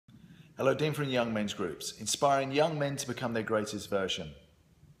Hello, Dean from Young Men's Groups, inspiring young men to become their greatest version.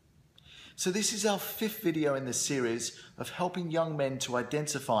 So this is our 5th video in this series of helping young men to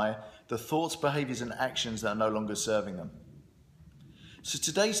identify the thoughts, behaviors and actions that are no longer serving them. So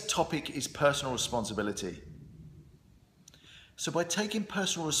today's topic is personal responsibility. So by taking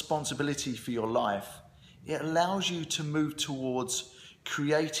personal responsibility for your life, it allows you to move towards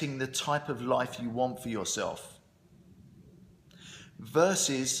creating the type of life you want for yourself,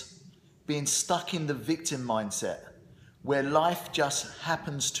 versus being stuck in the victim mindset where life just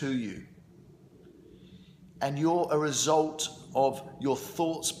happens to you and you're a result of your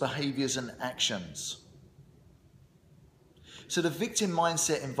thoughts, behaviors and actions. So the victim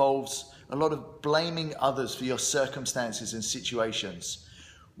mindset involves a lot of blaming others for your circumstances and situations,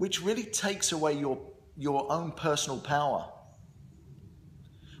 which really takes away your own personal power.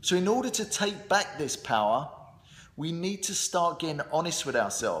 So in order to take back this power, we need to start getting honest with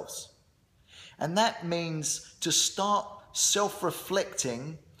ourselves. And that means to start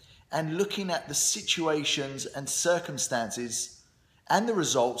self-reflecting and looking at the situations and circumstances and the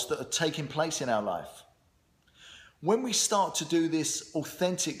results that are taking place in our life. When we start to do this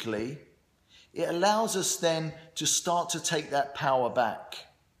authentically, it allows us then to start to take that power back.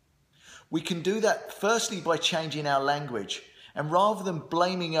 We can do that firstly by changing our language. And rather than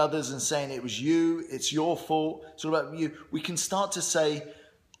blaming others and saying it was you, it's your fault, it's all about you, we can start to say,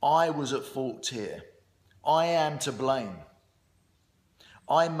 I was at fault here. I am to blame.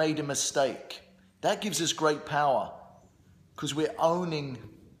 I made a mistake. That gives us great power because we're owning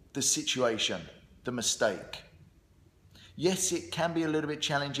the situation, the mistake. Yes, it can be a little bit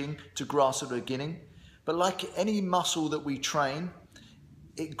challenging to grasp at the beginning, but like any muscle that we train,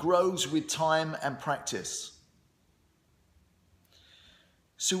 it grows with time and practice.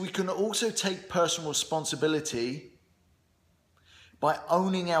 So we can also take personal responsibility by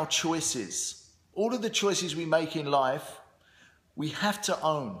owning our choices. All of the choices we make in life, we have to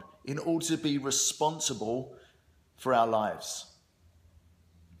own in order to be responsible for our lives.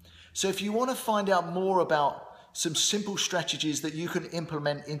 So if you want to find out more about some simple strategies that you can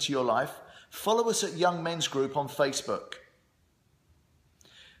implement into your life, follow us at Young Men's Group on Facebook.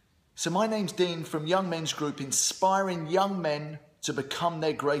 So my name's Dean from Young Men's Group, inspiring young men to become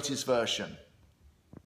their greatest version.